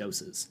consistent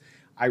doses.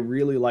 I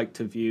really like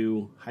to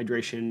view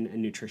hydration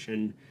and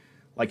nutrition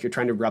like you're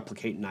trying to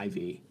replicate an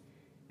IV.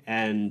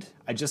 And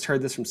I just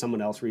heard this from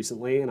someone else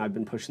recently, and I've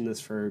been pushing this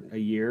for a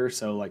year,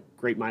 so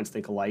great minds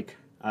think alike.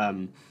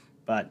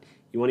 But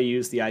you want to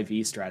use the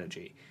IV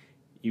strategy.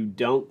 You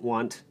don't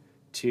want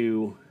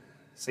to,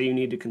 say you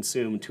need to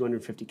consume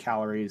 250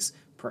 calories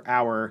per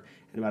hour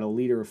and about a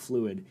liter of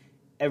fluid.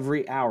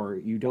 Every hour,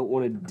 you don't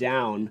want to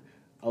down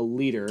a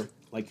liter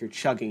like you're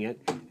chugging it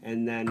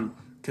and then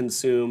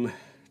consume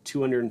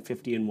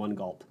 250 in one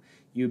gulp.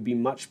 You'd be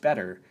much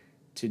better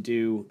to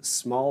do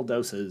small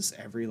doses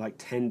every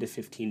 10 to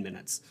 15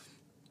 minutes.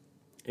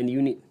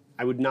 And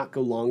I would not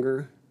go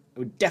longer. I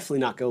would definitely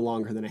not go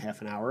longer than a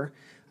half an hour.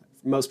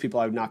 For most people,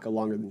 I would not go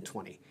longer than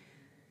 20.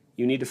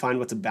 You need to find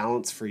what's a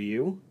balance for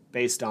you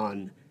based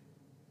on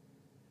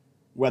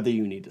whether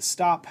you need to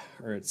stop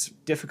or it's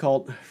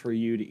difficult for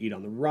you to eat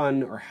on the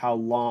run or how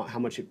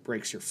much it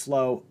breaks your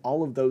flow.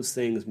 All of those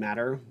things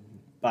matter,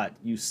 but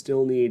you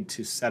still need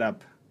to set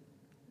up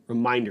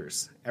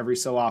reminders every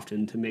so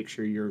often to make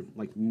sure you're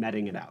like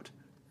meting it out.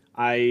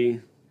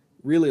 I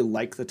really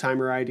like the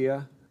timer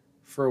idea.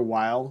 For a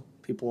while,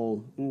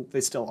 people,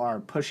 they still are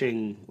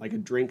pushing like a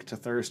drink to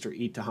thirst or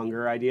eat to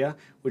hunger idea,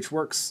 which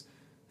works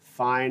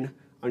fine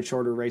on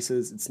shorter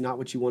races. It's not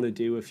what you want to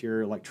do if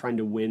you're like trying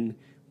to win,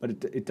 but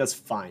it does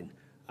fine.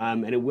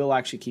 And it will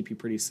actually keep you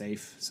pretty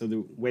safe. So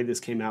the way this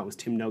came out was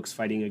Tim Noakes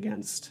fighting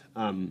against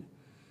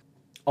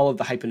all of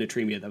the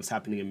hyponatremia that was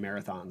happening in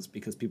marathons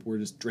because people were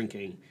just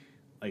drinking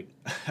like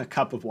a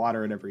cup of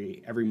water at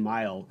every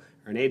mile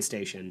or an aid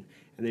station,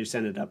 and they just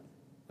ended up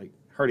like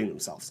hurting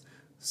themselves.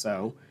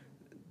 So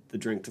the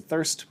drink to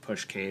thirst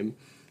push came,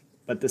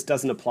 but this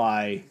doesn't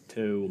apply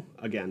to,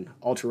 again,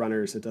 ultra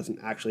runners. It doesn't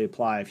actually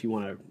apply if you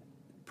want to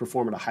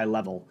perform at a high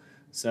level.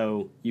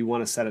 So you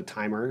want to set a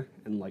timer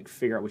and like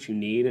figure out what you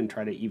need and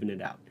try to even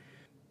it out.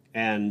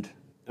 And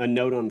a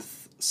note on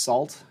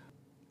salt,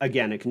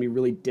 again, it can be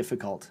really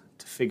difficult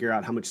to figure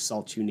out how much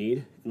salt you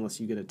need unless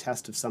you get a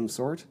test of some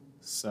sort.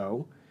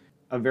 So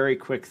a very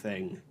quick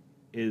thing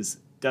is,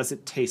 does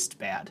it taste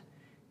bad?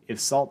 If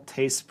salt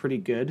tastes pretty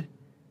good,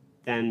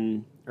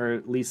 then, or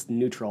at least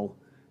neutral,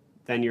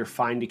 then you're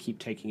fine to keep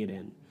taking it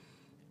in.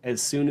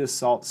 As soon as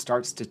salt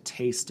starts to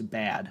taste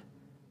bad,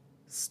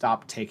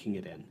 stop taking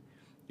it in.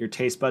 Your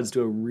taste buds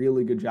do a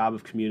really good job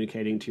of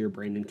communicating to your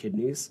brain and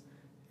kidneys,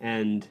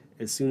 and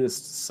as soon as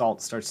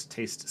salt starts to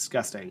taste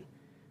disgusting,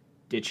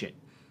 ditch it.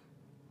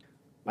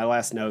 My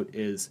last note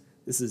is,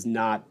 this is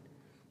not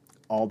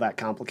all that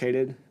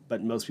complicated,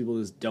 but most people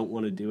just don't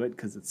want to do it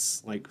because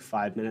it's like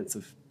 5 minutes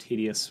of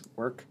tedious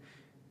work.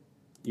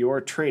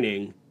 You're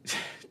training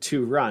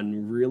to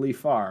run really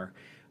far.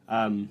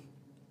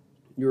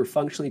 You're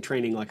functionally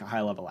training like a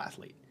high-level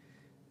athlete.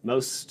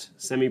 Most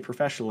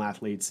semi-professional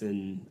athletes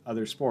in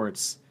other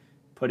sports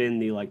put in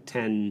the like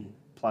 10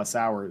 plus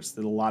hours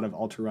that a lot of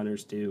ultra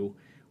runners do,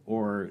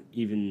 or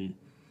even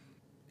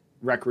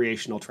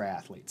recreational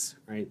triathletes,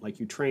 right? Like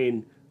you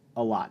train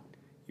a lot.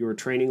 You're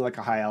training like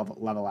a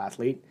high-level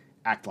athlete,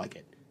 act like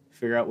it.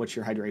 Figure out what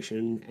your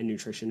hydration and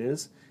nutrition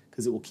is,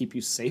 because it will keep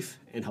you safe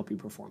and help you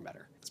perform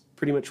better. That's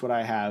pretty much what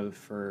I have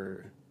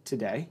for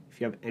today.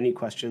 If you have any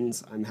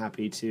questions, I'm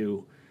happy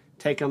to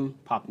take them,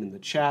 pop them in the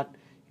chat.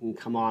 You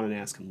can come on and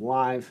ask them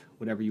live,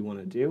 whatever you want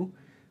to do.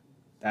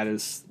 That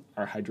is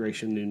our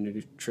hydration and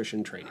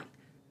nutrition training.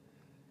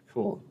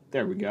 Cool.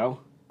 There we go.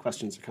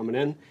 Questions are coming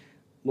in.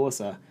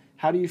 Melissa,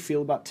 how do you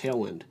feel about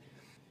Tailwind?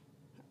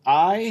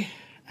 I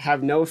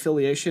have no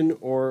affiliation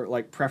or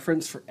like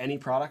preference for any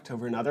product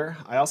over another.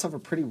 I also have a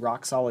pretty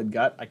rock solid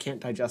gut. I can't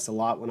digest a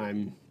lot when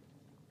I'm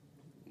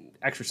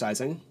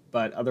exercising,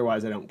 but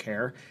otherwise I don't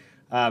care.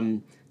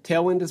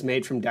 Tailwind is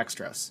made from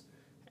dextrose,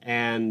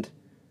 and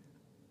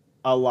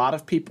a lot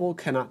of people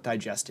cannot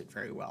digest it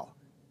very well.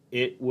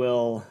 It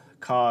will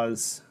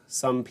cause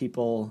some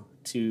people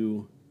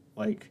to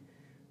like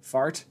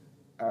fart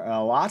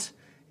a lot.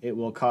 It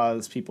will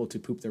cause people to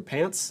poop their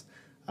pants.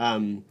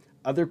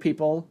 Other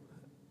people,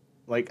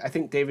 like I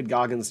think David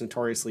Goggins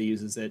notoriously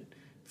uses it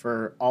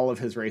for all of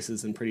his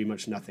races and pretty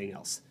much nothing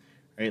else,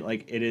 right?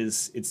 Like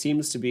it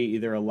seems to be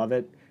either a love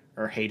it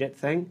or hate it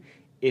thing.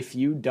 If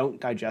you don't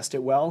digest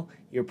it well,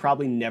 you're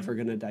probably never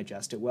going to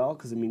digest it well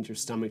because it means your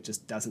stomach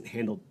just doesn't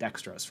handle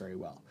dextrose very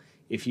well.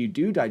 If you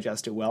do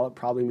digest it well, it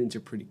probably means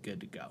you're pretty good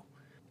to go.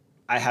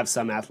 I have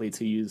some athletes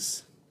who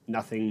use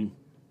nothing,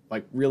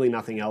 like really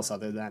nothing else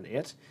other than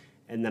it,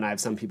 and then I have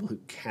some people who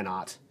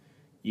cannot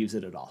use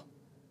it at all.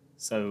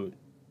 So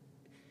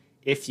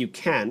if you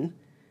can,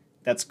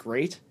 that's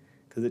great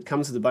because it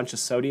comes with a bunch of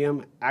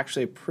sodium,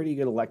 actually a pretty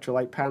good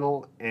electrolyte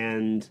panel,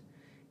 and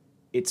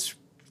it's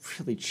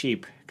really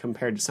cheap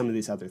compared to some of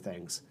these other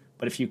things.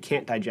 But if you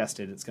can't digest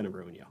it, it's going to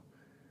ruin you.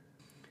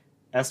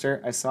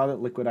 Esther, I saw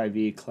that Liquid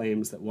IV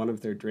claims that one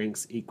of their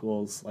drinks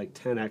equals like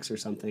 10x or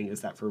something.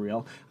 Is that for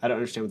real? I don't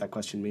understand what that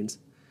question means.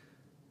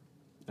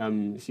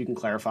 If you can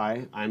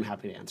clarify, I'm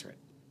happy to answer it.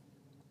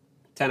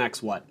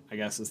 10x what, I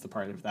guess, is the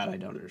part of that I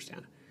don't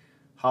understand.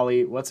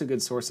 Holly, what's a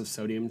good source of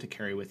sodium to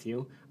carry with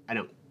you? I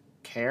don't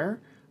care.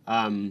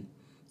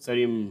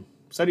 Sodium's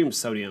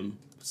sodium,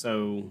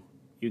 so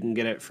you can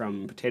get it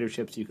from potato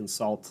chips. You can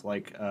salt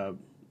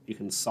you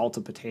can salt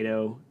a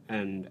potato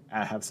and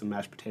have some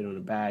mashed potato in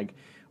a bag,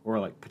 or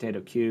like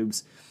potato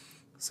cubes.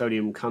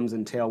 Sodium comes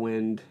in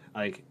Tailwind.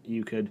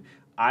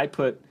 I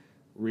put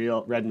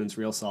Redmond's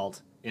real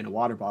salt in a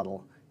water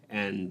bottle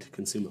and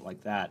consume it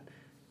like that,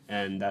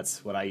 and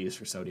that's what I use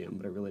for sodium.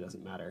 But it really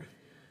doesn't matter.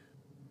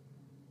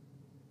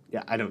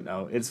 Yeah, I don't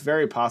know. It's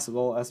very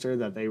possible, Esther,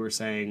 that they were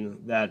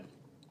saying that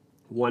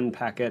one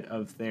packet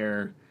of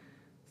their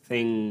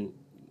thing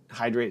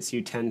hydrates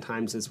you 10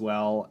 times as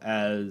well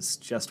as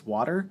just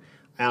water.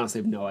 I honestly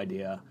have no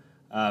idea.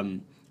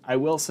 I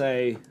will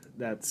say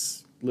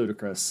that's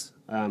ludicrous.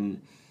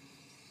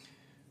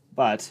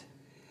 But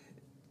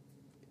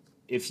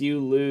if you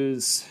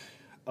lose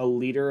a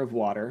liter of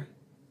water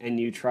and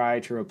you try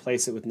to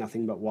replace it with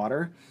nothing but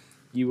water,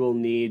 you will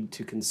need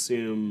to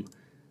consume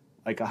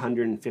like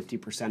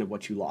 150% of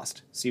what you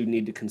lost. So you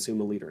need to consume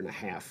 1.5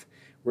 liters.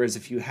 Whereas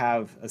if you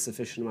have a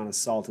sufficient amount of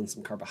salt and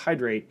some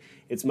carbohydrate,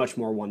 it's much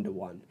more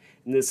 1-to-1.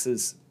 And this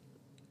is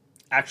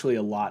actually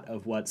a lot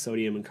of what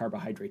sodium and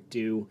carbohydrate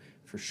do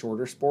for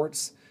shorter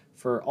sports.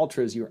 For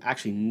ultras, you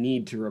actually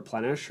need to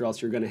replenish, or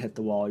else you're going to hit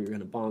the wall, you're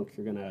going to bonk,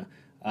 you're going to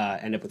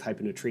end up with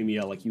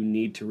hyponatremia. Like, you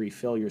need to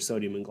refill your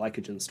sodium and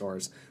glycogen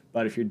stores.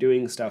 But if you're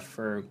doing stuff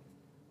for,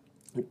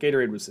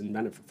 Gatorade was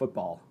invented for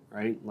football,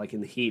 right? Like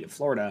in the heat of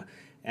Florida,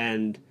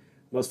 and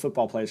most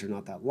football plays are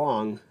not that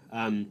long.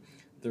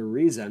 The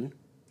reason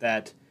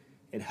that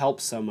it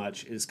helps so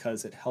much is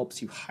because it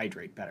helps you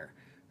hydrate better.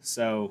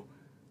 So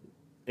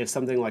if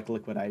something like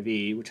Liquid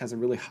IV, which has a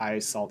really high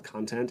salt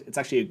content, it's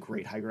actually a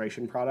great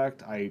hydration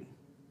product. I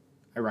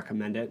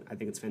recommend it. I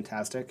think it's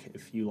fantastic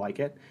if you like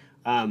it.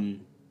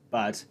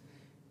 But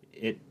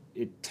it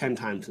 10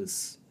 times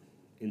is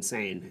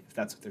insane, if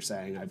that's what they're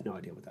saying. I have no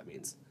idea what that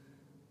means.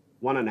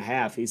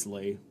 1.5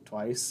 easily,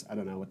 twice. I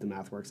don't know what the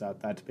math works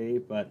out that to be,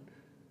 but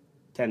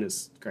 10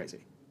 is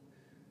crazy.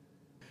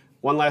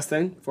 One last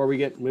thing before we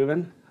get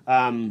moving.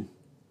 I want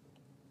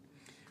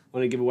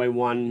to give away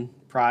one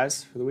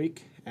prize for the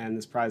week, and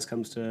this prize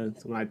comes to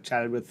someone I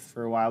chatted with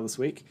for a while this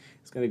week.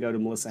 It's going to go to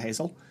Melissa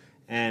Hazel,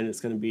 and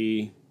it's going to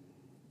be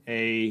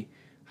a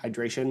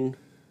hydration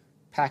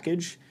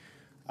package.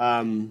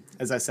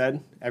 As I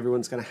said,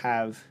 everyone's going to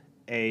have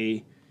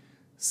a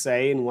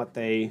say in what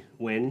they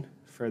win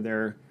for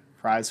their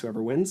prize,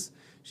 whoever wins.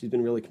 She's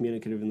been really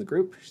communicative in the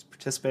group. She's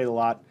participated a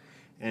lot,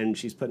 and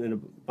she's putting in a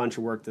bunch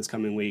of work this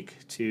coming week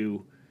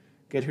to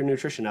get her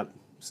nutrition up.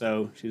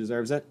 So she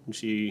deserves it, and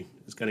she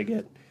is going to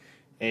get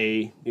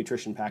a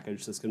nutrition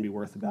package that's going to be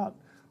worth about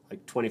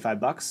like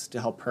 $25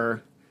 to help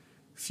her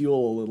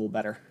fuel a little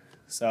better.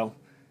 So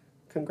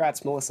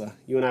congrats, Melissa.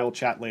 You and I will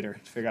chat later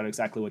to figure out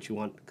exactly what you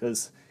want,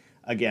 because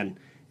again,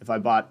 if I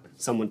bought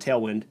someone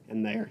Tailwind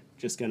and they're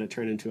just going to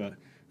turn into a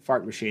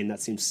fart machine, that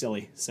seems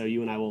silly. So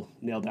you and I will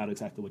nail down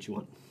exactly what you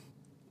want.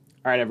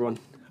 All right, everyone.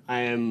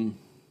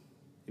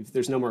 If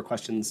there's no more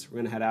questions, we're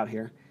going to head out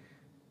here.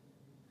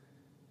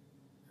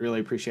 I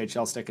really appreciate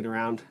y'all sticking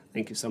around.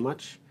 Thank you so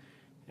much.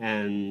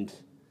 And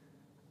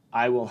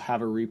I will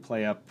have a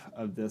replay up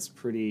of this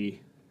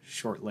pretty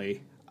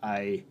shortly.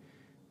 I,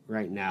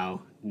 right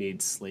now,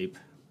 need sleep,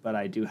 but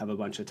I do have a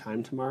bunch of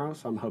time tomorrow,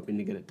 so I'm hoping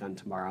to get it done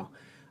tomorrow.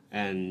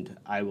 And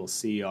I will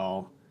see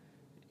y'all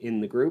in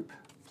the group.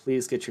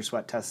 Please get your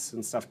sweat tests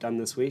and stuff done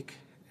this week,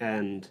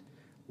 and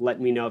let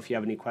me know if you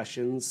have any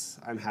questions.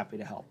 I'm happy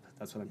to help.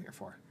 That's what I'm here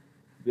for.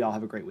 We all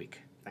have a great week.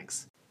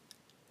 Thanks.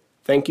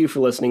 Thank you for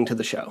listening to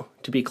the show.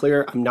 To be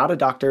clear, I'm not a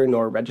doctor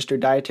nor a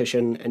registered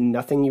dietitian, and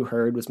nothing you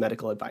heard was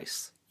medical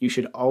advice. You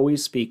should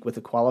always speak with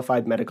a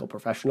qualified medical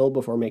professional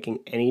before making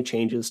any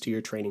changes to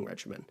your training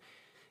regimen.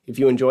 If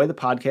you enjoy the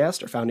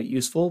podcast or found it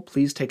useful,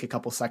 please take a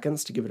couple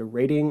seconds to give it a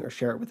rating or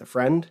share it with a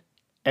friend.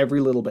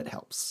 Every little bit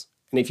helps.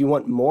 And if you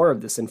want more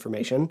of this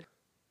information,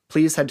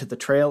 please head to the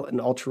Trail and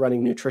Ultra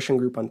Running Nutrition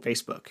group on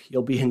Facebook.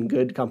 You'll be in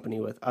good company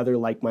with other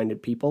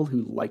like-minded people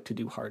who like to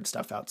do hard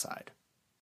stuff outside.